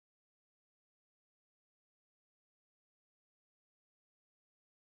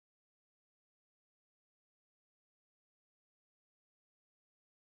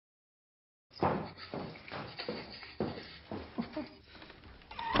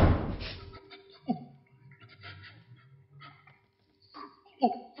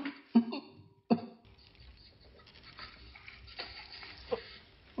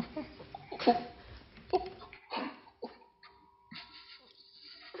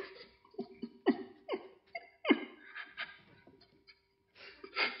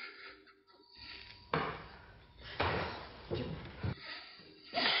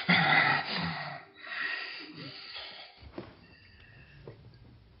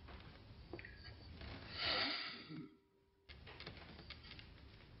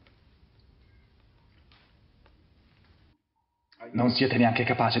Non siete neanche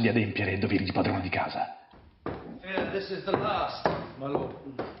capace di adempiere ai doveri di padrone di casa.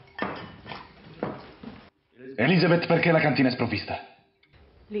 Elizabeth, perché la cantina è sprovvista?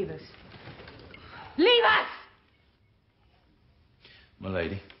 Leave us. Leave us! My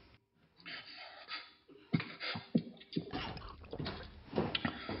lady.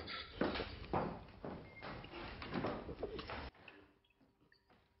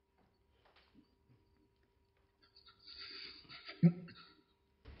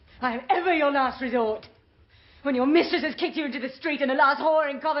 I am ever your last resort. When your mistress has kicked you into the street and the last whore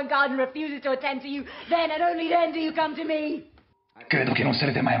in Covent Garden refuses to attend to you, then and only then do you come to me. Credo che non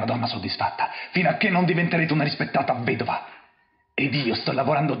sarete mai una donna soddisfatta, fino a che non diventerete una rispettata vedova. Ed io sto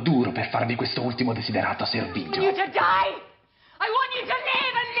lavorando duro per farvi questo ultimo desiderato servigio. I want you to die! I want you to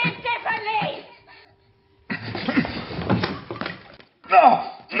live and live differently!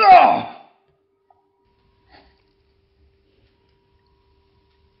 No! No!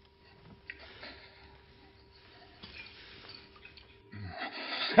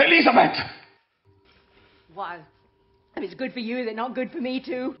 Elizabeth! Why? If it's good for you, is it not good for me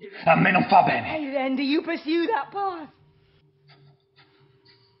too? A me non fa bene. Hey, then, do you pursue that path?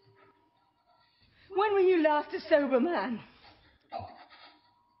 When were you last a sober man? Oh.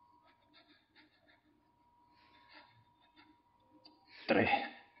 3.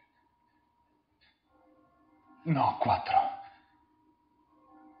 No, 4.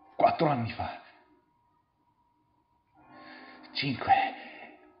 4 anni fa. 5.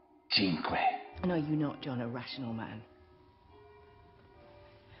 No, you're not, John, a rational man.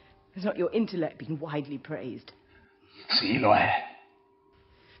 Has not your intellect been widely praised? Sì, lo è.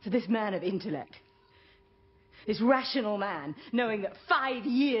 So this man of intellect, this rational man, knowing that 5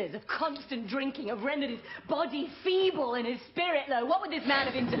 years of constant drinking have rendered his body feeble and his spirit low, what would this man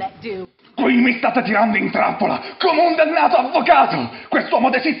of intellect do? Qui mi state tirando in trappola, come un dannato avvocato! Quest'uomo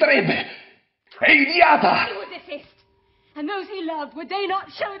desisterebbe! È idiota! He would desist. And those he loved, would they not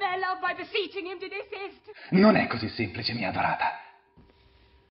show their love by beseeching him to desist? Non è così semplice, mia adorata.